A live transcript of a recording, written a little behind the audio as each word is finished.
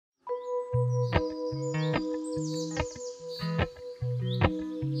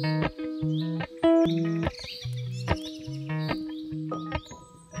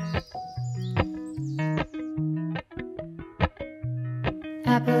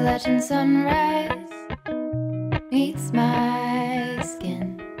Appalachian sunrise meets my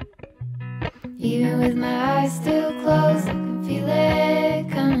skin. Even with my eyes still closed, I can feel it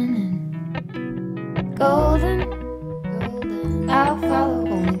coming in. Golden, golden, I'll follow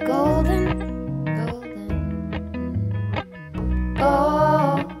only golden, golden,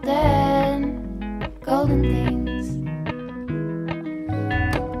 golden, golden things.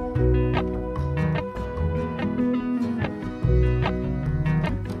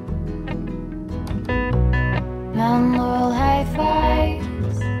 Mountain laurel high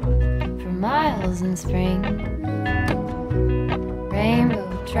fives for miles in spring.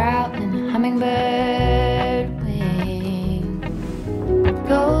 Rainbow trout and a hummingbird wing.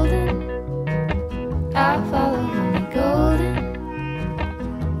 Golden, I'll follow only golden,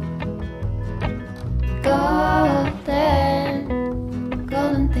 golden,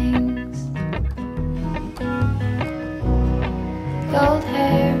 golden things. Gold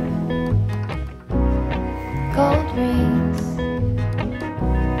hair, gold rings,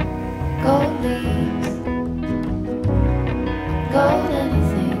 gold leaves, gold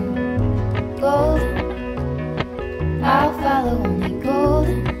anything, golden, I'll follow only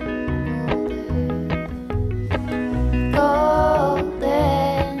golden,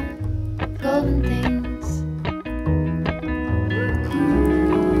 golden, golden things.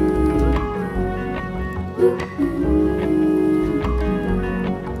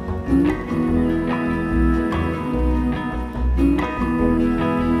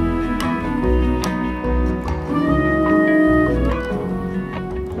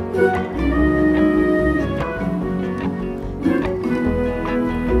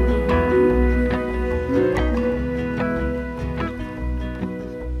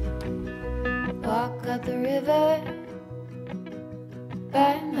 Walk up the river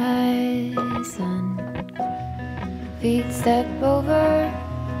by my sun. Feet step over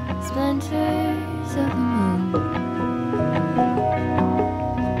splinters of the moon.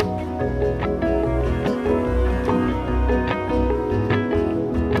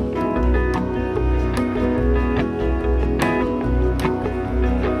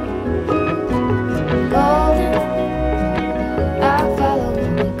 Golden, I'll follow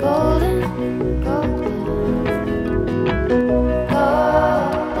only golden, golden, golden,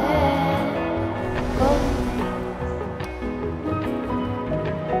 golden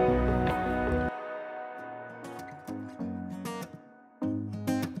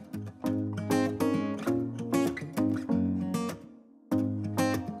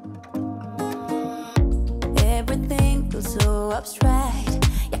Everything feels so abstract.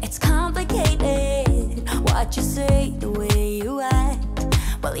 Yeah, it's complicated. What you say, the way you act,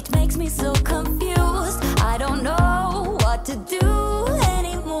 well, it makes me so confused. I don't know what to do.